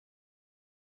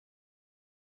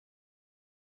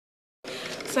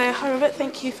So, hi Robert,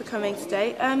 thank you for coming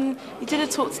today. You did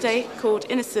a talk today called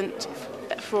Innocent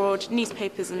Fraud,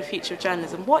 Newspapers and the Future of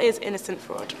Journalism. What is innocent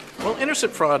fraud? Well,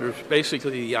 innocent fraud is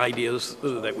basically the ideas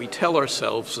that we tell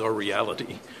ourselves are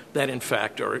reality, that in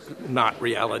fact are not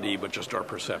reality but just our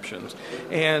perceptions.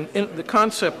 And the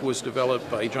concept was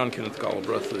developed by John Kenneth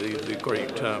Galbraith, the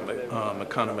great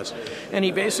economist. And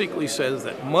he basically says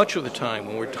that much of the time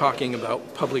when we're talking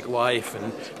about public life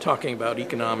and talking about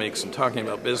economics and talking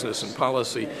about business and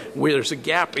policy, where there's a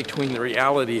gap between the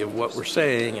reality of what we're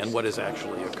saying and what is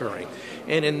actually occurring.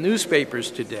 And in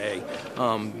newspapers today,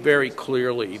 very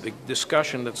clearly, the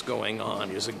discussion that's going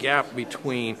on is a gap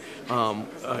between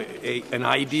an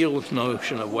ideal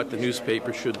notion of what the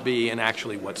newspaper should be and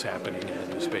actually what's happening in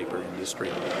the newspaper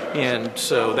industry. And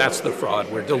so that's the fraud.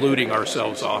 We're deluding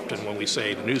ourselves often when we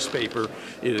say the newspaper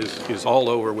is all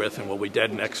over with and will be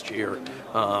dead next year,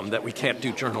 that we can't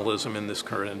do journalism in this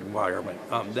current environment.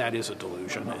 That is a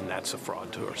delusion, and that's a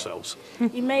fraud to ourselves.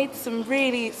 You made some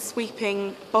really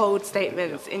sweeping, bold statements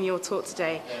in your talk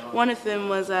today. One of them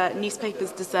was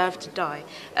newspapers deserve to die.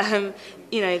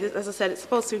 As I said, it's a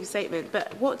bold sweeping statement,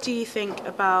 but what do you think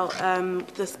about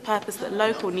this purpose that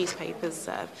local newspapers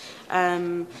serve?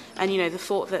 The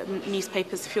thought that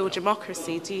newspapers fuel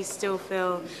democracy. Do you still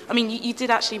feel... I mean, you did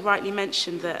actually rightly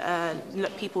mention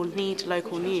that people need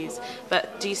local news,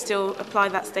 but do you still apply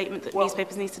that statement that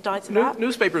newspapers need to die to that?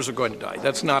 Newspapers are going to die.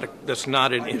 That's not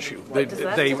an issue.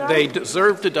 They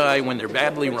deserve to die when they're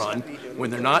badly run. When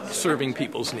they're not serving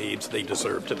people's needs, they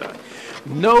deserve to die.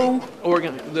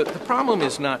 The problem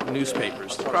is not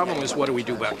newspapers. The problem is what do we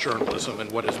do about journalism and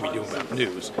what do we do about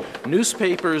news.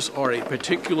 Newspapers are a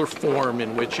particular form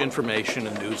in which information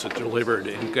and news are delivered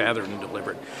and gathered and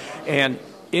delivered. And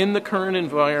in the current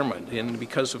environment, and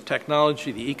because of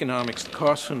technology, the economics, the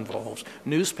costs involved,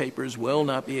 newspapers will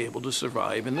not be able to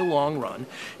survive in the long run.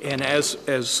 And as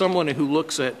someone who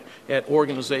looks at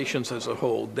organizations as a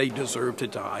whole, they deserve to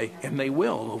die, and they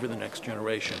will over the next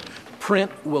generation.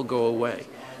 Print will go away.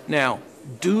 Now,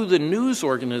 do the news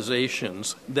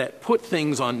organizations that put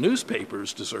things on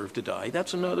newspapers deserve to die?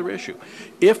 That's another issue.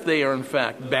 If they are in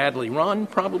fact badly run,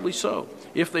 probably so.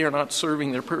 If they are not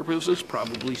serving their purposes,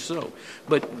 probably so.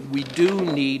 But we do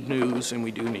need news and we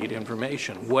do need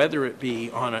information, whether it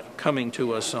be coming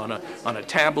to us on a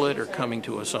tablet or coming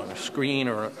to us on a screen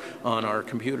or on our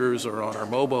computers or on our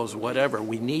mobiles, whatever.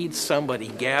 We need somebody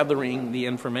gathering the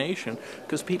information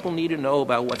because people need to know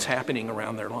about what's happening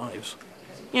around their lives.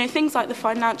 Things like the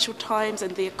Financial Times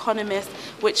and The Economist,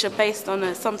 which are based on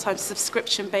a sometimes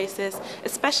subscription basis,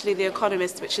 especially The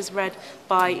Economist, which is read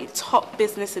by top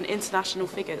business and international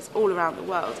figures all around the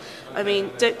world. I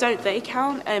mean, don't they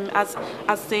count as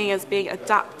seeing as being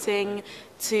adapting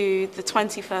to the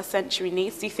 21st century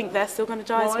needs? Do you think they're still going to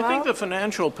die as well? I think the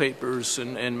financial papers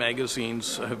and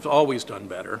magazines have always done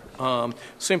better,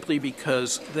 simply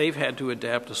because they've had to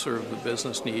adapt to serve the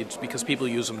business needs because people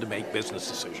use them to make business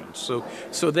decisions.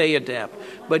 So they adapt.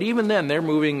 But even then, they're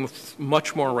moving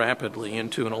much more rapidly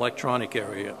into an electronic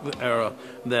era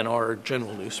than our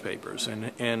general newspapers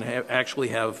and actually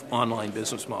have online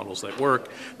business models that work.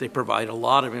 They provide a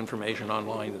lot of information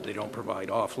online that they don't provide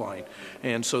offline.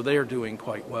 And so they are doing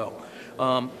quite well.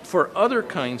 For other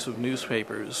kinds of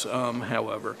newspapers,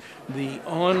 however, the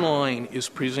online is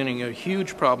presenting a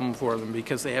huge problem for them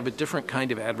because they have a different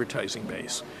kind of advertising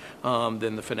base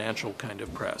than the financial kind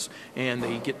of press. And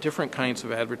they get different kinds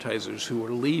of advertisers who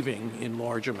are leaving in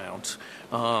large amounts.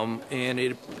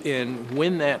 And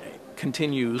when that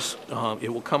continues,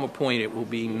 it will come a point it will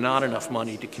be not enough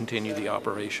money to continue the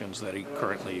operations that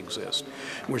currently exist.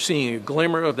 We're seeing a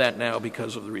glimmer of that now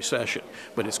because of the recession,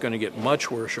 but it's going to get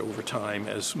much worse over time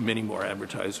as many more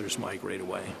advertisers migrate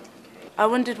away. I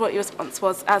wondered what your response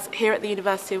was. As here at the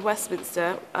University of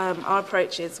Westminster, our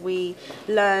approach is we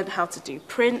learn how to do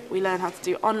print, we learn how to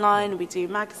do online, we do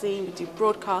magazine, we do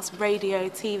broadcast, radio,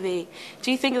 TV.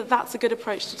 Do you think that that's a good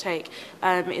approach to take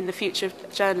in the future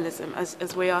of journalism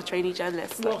as we are trainee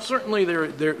journalists? Well, certainly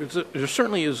there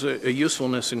certainly is a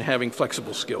usefulness in having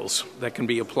flexible skills that can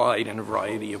be applied in a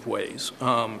variety of ways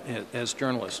as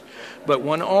journalists. But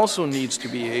one also needs to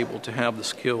be able to have the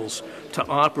skills to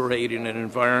operate in an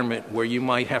environment where you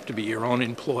might have to be your own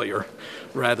employer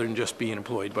rather than just being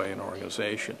employed by an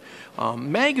organization.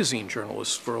 Magazine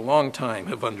journalists for a long time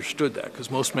have understood that because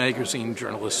most magazine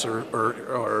journalists are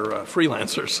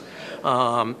freelancers.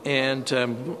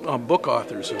 Book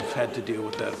authors have had to deal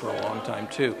with that for a long time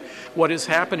too. What is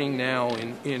happening now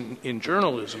in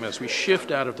journalism as we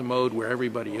shift out of the mode where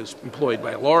everybody is employed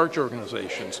by large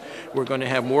organizations, we're going to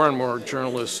have more and more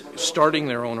journalists starting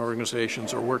their own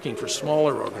organizations or working for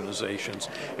smaller organizations,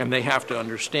 and they have to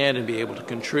understand and be able to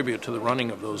contribute to the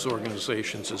running of those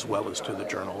organizations as well as to the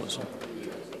journalism.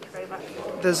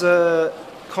 There's a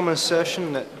common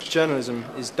assertion that journalism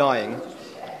is dying.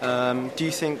 Do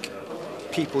you think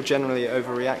people generally are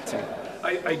overreacting?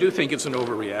 I do think it's an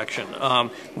overreaction.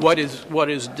 What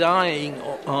is dying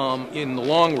in the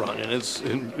long run, and it's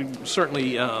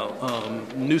certainly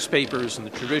newspapers and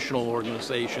the traditional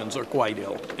organizations are quite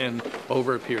ill, and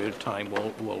over a period of time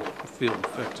will feel the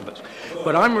effects of this.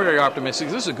 But I'm very optimistic.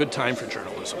 This is a good time for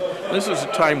journalism. This is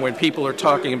a time when people are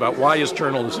talking about why is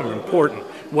journalism important?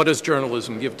 What does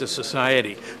journalism give to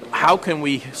society? How can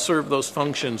we serve those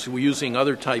functions using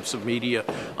other types of media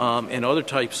and other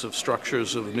types of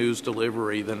structures of news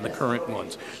delivery than the current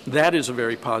ones? That is a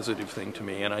very positive thing to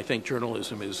me, and I think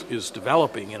journalism is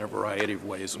developing in a variety of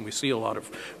ways, and we see a lot of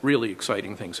really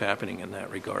exciting things happening in that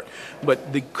regard.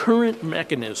 But the current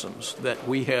mechanisms that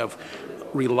we have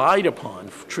relied upon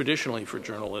traditionally for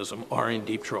journalism are in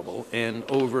deep trouble, and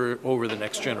over the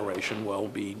next generation will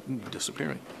be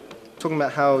disappearing. Talking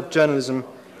about how journalism,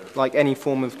 like any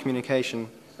form of communication,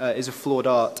 is a flawed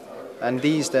art, and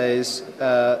these days,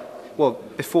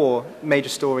 before, major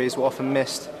stories were often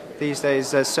missed. These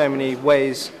days, there's so many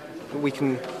ways that we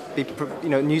can be,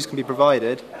 news can be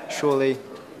provided. Surely,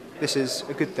 this is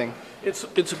a good thing. It's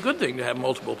a good thing to have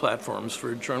multiple platforms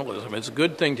for journalism. It's a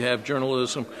good thing to have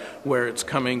journalism where it's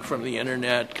coming from the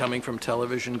internet, coming from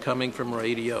television, coming from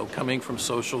radio, coming from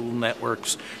social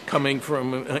networks, coming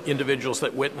from individuals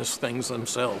that witness things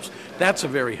themselves. That's a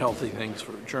very healthy thing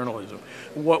for journalism.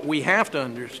 What we have to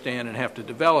understand and have to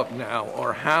develop now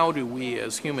are how do we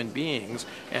as human beings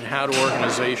and how do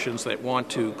organizations that want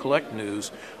to collect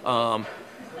news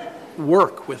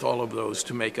work with all of those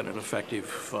to make it an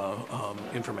effective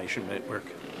information network.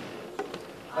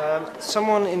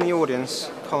 Someone in the audience,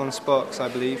 Colin Sparks, I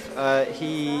believe,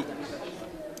 he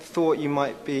thought you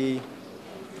might be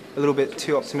a little bit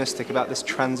too optimistic about this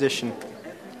transition.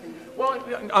 Well,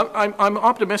 I'm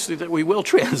optimistic that we will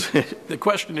transit. The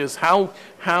question is how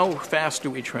fast do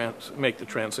we make the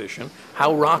transition?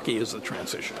 How rocky is the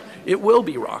transition? It will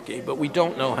be rocky, but we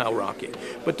don't know how rocky.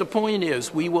 But the point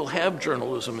is we will have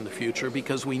journalism in the future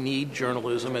because we need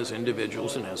journalism as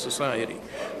individuals and as society.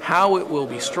 How it will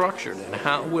be structured and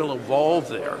how it will evolve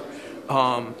there,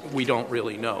 we don't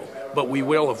really know. But we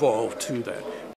will evolve to that.